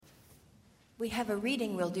We have a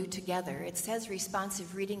reading we'll do together. It says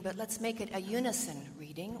responsive reading, but let's make it a unison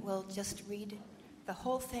reading. We'll just read the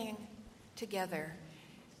whole thing together.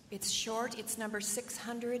 It's short. It's number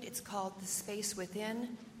 600. It's called The Space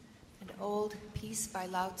Within, an old piece by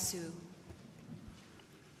Lao Tzu.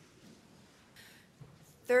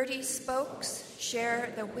 30 spokes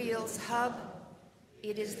share the wheel's hub.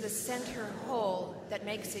 It is the center whole that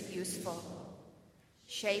makes it useful.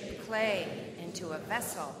 Shape clay into a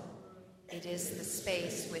vessel. It is the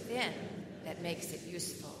space within that makes it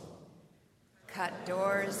useful. Cut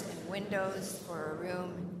doors and windows for a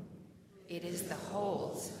room. It is the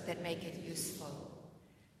holes that make it useful.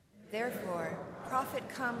 Therefore, profit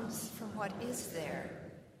comes from what is there,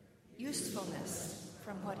 usefulness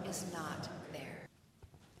from what is not there.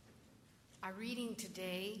 Our reading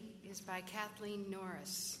today is by Kathleen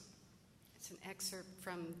Norris. It's an excerpt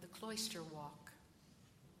from The Cloister Walk.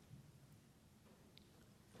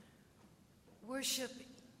 Worship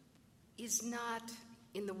is not,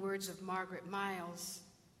 in the words of Margaret Miles,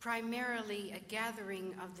 primarily a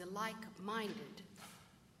gathering of the like-minded,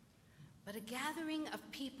 but a gathering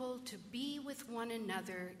of people to be with one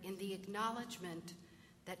another in the acknowledgement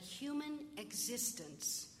that human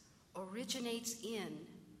existence originates in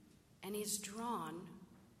and is drawn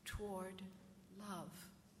toward love.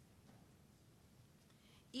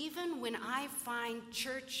 Even when I find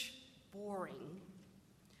church boring,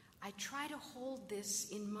 I try to hold this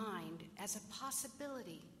in mind as a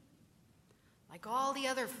possibility. Like all the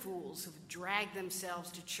other fools who've dragged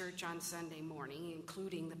themselves to church on Sunday morning,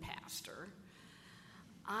 including the pastor,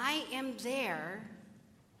 I am there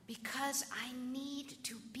because I need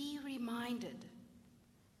to be reminded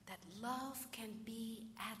that love can be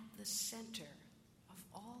at the center of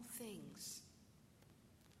all things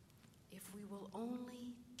if we will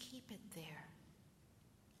only keep it there.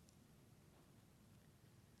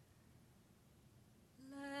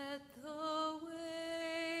 Let the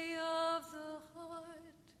way of the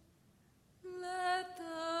heart, let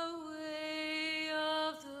the way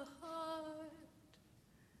of the heart,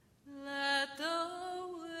 let the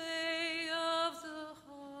way of the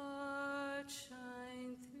heart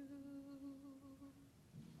shine through.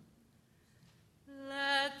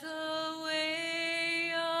 Let the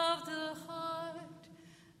way of the heart,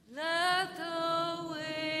 let the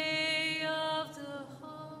way of the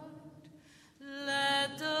heart,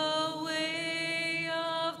 let the way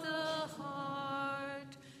of the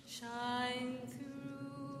heart shine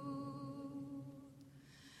through.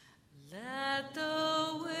 Let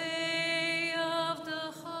the way of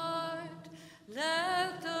the heart,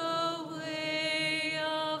 let the way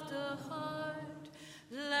of the heart,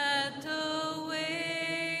 let the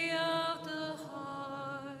way of the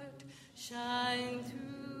heart shine through.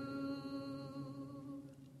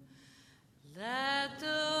 Let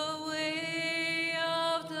the way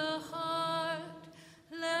of the heart,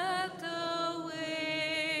 let the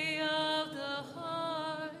way of the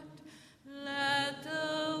heart, let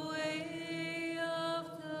the way of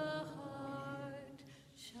the heart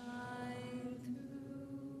shine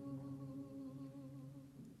through.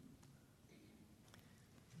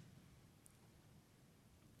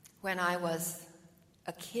 When I was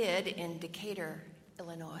a kid in Decatur,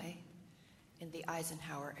 Illinois, in the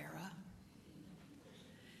Eisenhower era,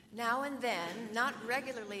 now and then, not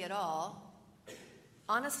regularly at all,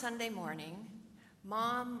 on a Sunday morning,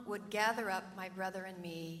 Mom would gather up my brother and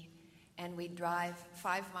me, and we'd drive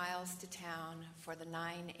 5 miles to town for the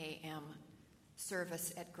 9 a.m.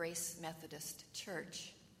 service at Grace Methodist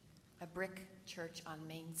Church, a brick church on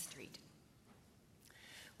Main Street.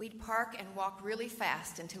 We'd park and walk really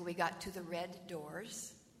fast until we got to the red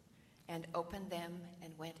doors and opened them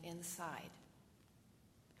and went inside.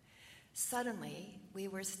 Suddenly, we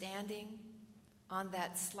were standing on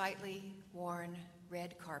that slightly worn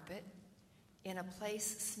red carpet in a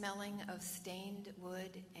place smelling of stained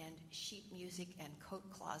wood and sheet music and coat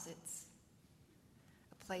closets,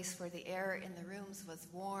 a place where the air in the rooms was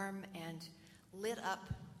warm and lit up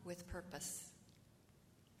with purpose.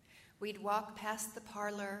 We'd walk past the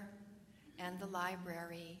parlor and the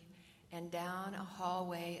library and down a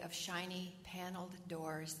hallway of shiny paneled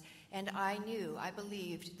doors, and I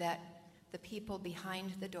believed that the people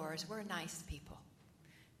behind the doors were nice people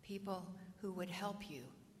who would help you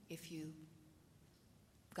if you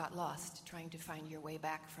got lost trying to find your way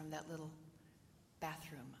back from that little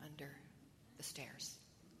bathroom under the stairs.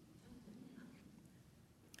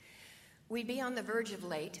 We'd be on the verge of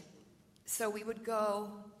late, so we would go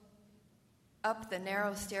up the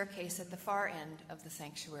narrow staircase at the far end of the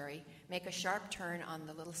sanctuary, make a sharp turn on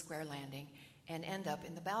the little square landing, and end up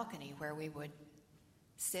in the balcony where we would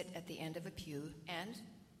sit at the end of a pew and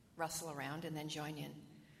rustle around and then join in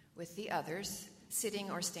with the others,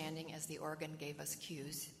 sitting or standing as the organ gave us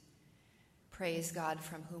cues. Praise God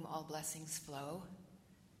from whom all blessings flow.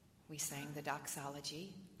 We sang the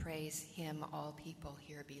doxology. Praise him, all people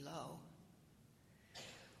here below.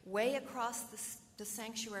 Way across the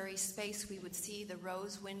sanctuary space, we would see the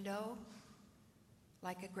rose window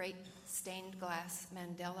like a great stained glass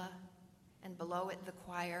mandala, and below it the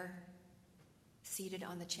choir, seated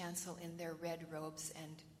on the chancel in their red robes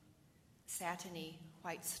and satiny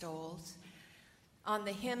white stoles. On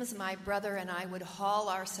the hymns, my brother and I would haul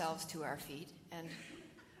ourselves to our feet, and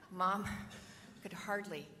Mom could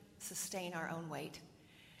hardly sustain our own weight.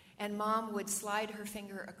 And Mom would slide her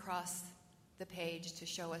finger across the page to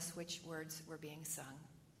show us which words were being sung.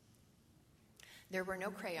 There were no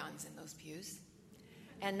crayons in those pews,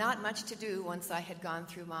 and not much to do once I had gone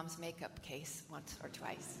through Mom's makeup case once or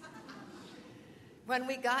twice. When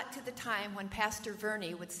we got to the time when Pastor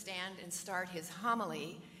Verney would stand and start his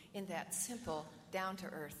homily in that simple,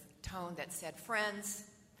 down-to-earth tone that said, "Friends,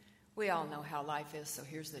 we all know how life is, so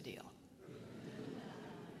here's the deal."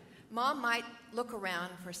 Mom might look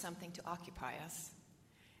around for something to occupy us,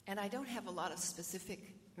 and I don't have a lot of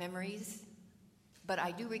specific memories, but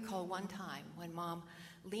I do recall one time when Mom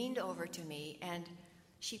leaned over to me and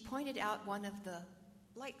she pointed out one of the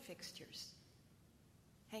light fixtures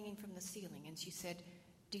hanging from the ceiling, and she said,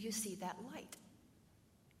 "Do you see that light?"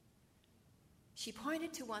 She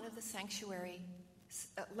pointed to one of the sanctuary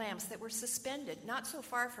lamps that were suspended not so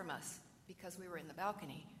far from us because we were in the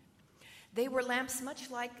balcony. They were lamps much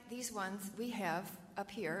like these ones we have up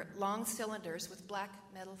here, long cylinders with black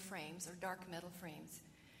metal frames or dark metal frames.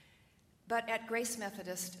 But at Grace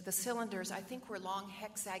Methodist, the cylinders, I think, were long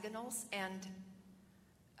hexagonals, and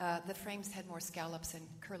the frames had more scallops and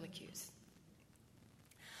curlicues.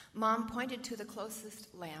 Mom pointed to the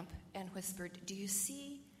closest lamp and whispered, "Do you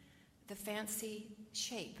see the fancy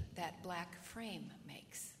shape that black frame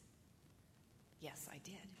makes?" Yes, I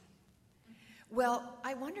did. "Well,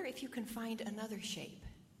 I wonder if you can find another shape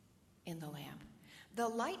in the lamp. The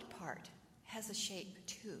light part has a shape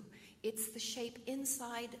too. It's the shape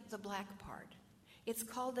inside the black part. It's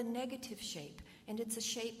called the negative shape, and it's a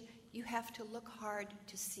shape you have to look hard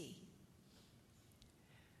to see."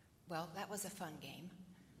 Well, that was a fun game.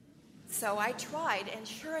 So I tried, and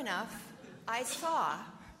sure enough, I saw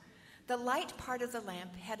the light part of the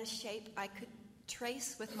lamp had a shape I could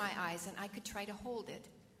trace with my eyes, and I could try to hold it.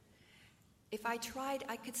 If I tried,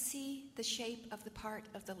 I could see the shape of the part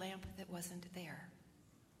of the lamp that wasn't there.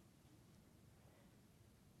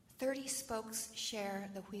 30 spokes share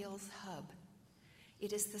the wheel's hub.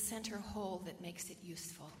 It is the center hole that makes it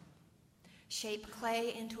useful. Shape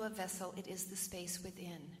clay into a vessel, it is the space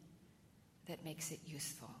within that makes it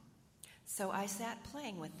useful. So I sat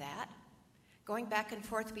playing with that, going back and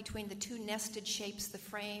forth between the two nested shapes, the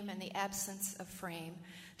frame and the absence of frame,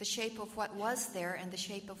 the shape of what was there and the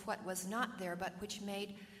shape of what was not there, but which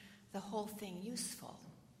made the whole thing useful,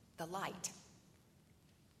 the light.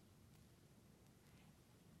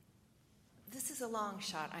 This is a long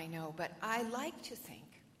shot, I know, but I like to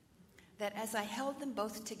think that as I held them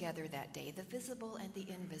both together that day, the visible and the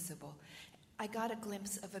invisible, I got a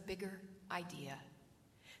glimpse of a bigger idea.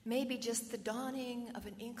 Maybe just the dawning of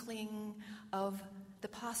an inkling of the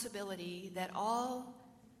possibility that all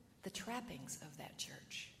the trappings of that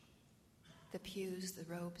church, the pews, the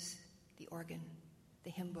robes, the organ, the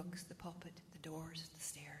hymn books, the pulpit, the doors, the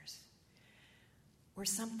stairs, were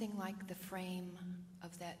something like the frame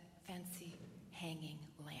of that fancy hanging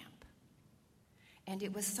lamp. And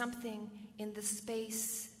it was something in the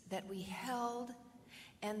space that we held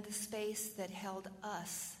and the space that held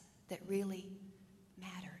us that really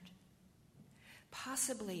mattered.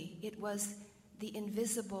 Possibly it was the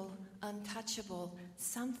invisible, untouchable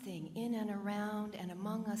something in and around and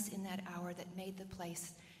among us in that hour that made the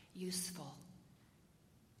place useful.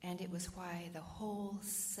 And it was why the whole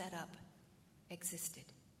setup existed.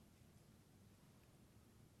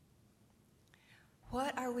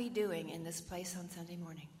 What are we doing in this place on Sunday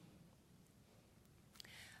morning?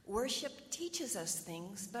 Worship teaches us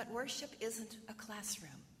things, but worship isn't a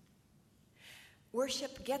classroom.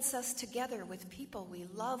 Worship gets us together with people we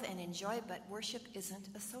love and enjoy, but worship isn't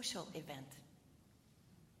a social event.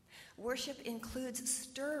 Worship includes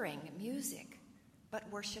stirring music, but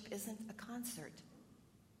worship isn't a concert.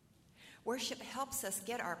 Worship helps us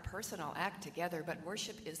get our personal act together, but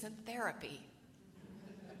worship isn't therapy.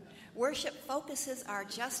 Worship focuses our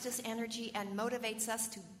justice energy and motivates us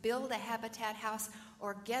to build a Habitat house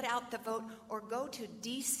or get out the vote or go to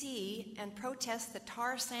D.C. and protest the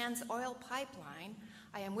tar sands oil pipeline.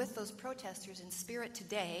 I am with those protesters in spirit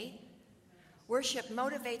today. Worship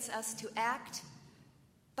motivates us to act,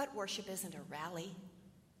 but worship isn't a rally.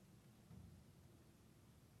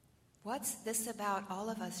 What's this about all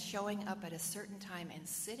of us showing up at a certain time and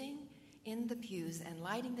sitting in the pews and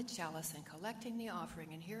lighting the chalice and collecting the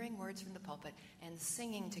offering and hearing words from the pulpit and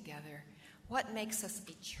singing together? What makes us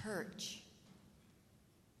a church?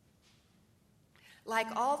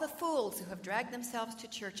 Like all the fools who have dragged themselves to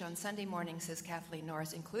church on Sunday morning, says Kathleen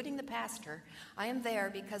Norris, including the pastor, I am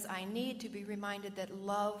there because I need to be reminded that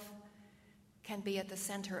love can be at the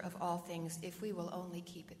center of all things if we will only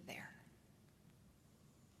keep it there.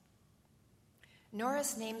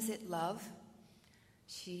 Norris names it love.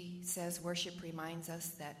 She says worship reminds us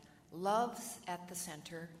that love's at the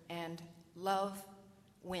center and love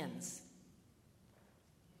wins.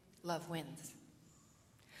 Love wins.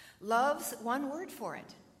 Love's one word for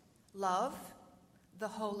it. Love, the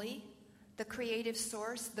holy, the creative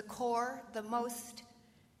source, the core, the most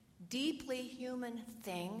deeply human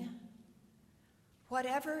thing.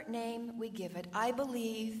 Whatever name we give it, I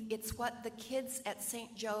believe it's what the kids at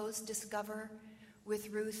St. Joe's discover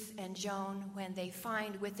with Ruth and Joan when they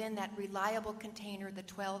find within that reliable container the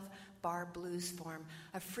 12-bar blues form,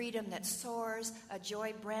 a freedom that soars, a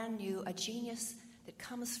joy brand new, a genius that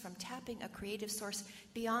comes from tapping a creative source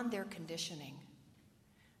beyond their conditioning,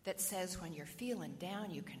 that says when you're feeling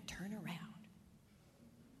down, you can turn around.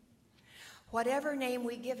 Whatever name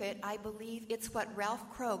we give it, I believe it's what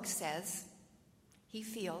Ralph Krogh says he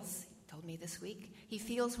feels, he told me this week, he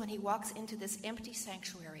feels when he walks into this empty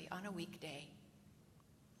sanctuary on a weekday.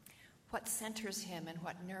 What centers him and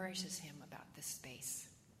what nourishes him about this space.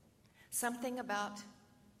 Something about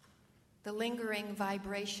the lingering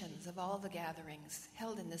vibrations of all the gatherings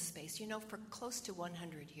held in this space, for close to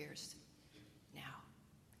 100 years now.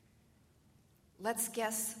 Let's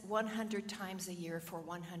guess 100 times a year for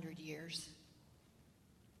 100 years.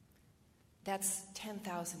 That's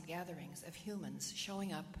 10,000 gatherings of humans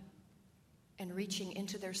showing up and reaching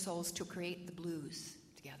into their souls to create the blues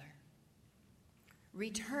together.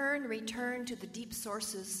 Return to the deep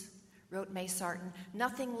sources, wrote May Sarton.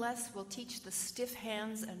 Nothing less will teach the stiff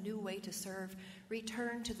hands a new way to serve.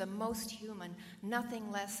 Return to the most human.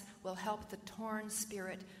 Nothing less will help the torn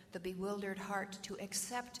spirit, the bewildered heart, to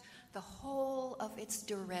accept the whole of its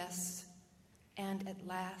duress and at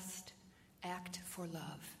last act for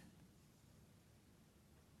love.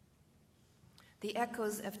 The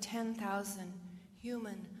echoes of 10,000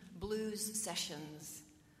 human blues sessions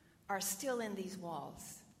are still in these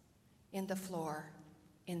walls, in the floor,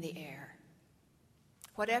 in the air.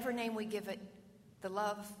 Whatever name we give it, the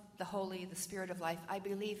love, the holy, the spirit of life, I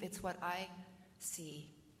believe it's what I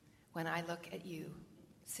see when I look at you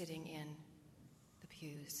sitting in the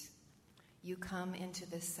pews. You come into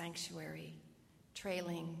this sanctuary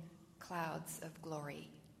trailing clouds of glory.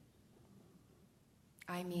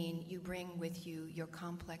 I mean, you bring with you your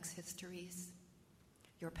complex histories,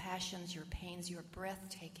 your passions, your pains, your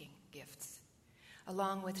breathtaking gifts,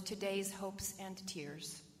 along with today's hopes and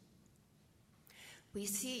tears. We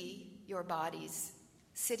see your bodies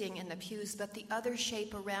sitting in the pews, but the other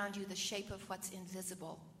shape around you, the shape of what's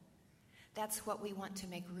invisible, that's what we want to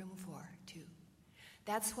make room for, too.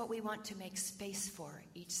 That's what we want to make space for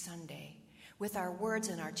each Sunday, with our words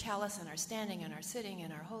and our chalice and our standing and our sitting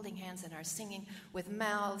and our holding hands and our singing with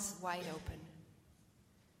mouths wide open.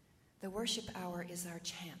 The worship hour is our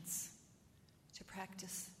chance to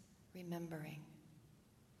practice remembering.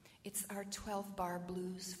 It's our 12-bar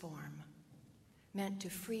blues form, meant to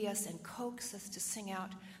free us and coax us to sing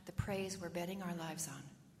out the praise we're betting our lives on.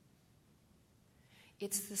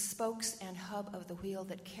 It's the spokes and hub of the wheel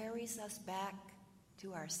that carries us back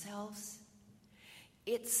to ourselves.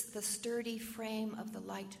 It's the sturdy frame of the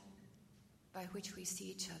light by which we see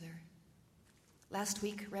each other. Last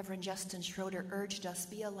week, Reverend Justin Schroeder urged us,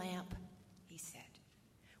 be a lamp, he said.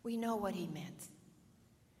 We know what he meant.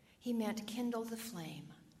 He meant kindle the flame,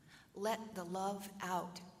 let the love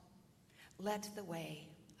out, let the way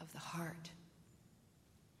of the heart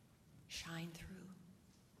shine through.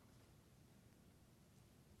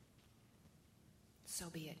 So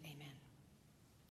be it, amen.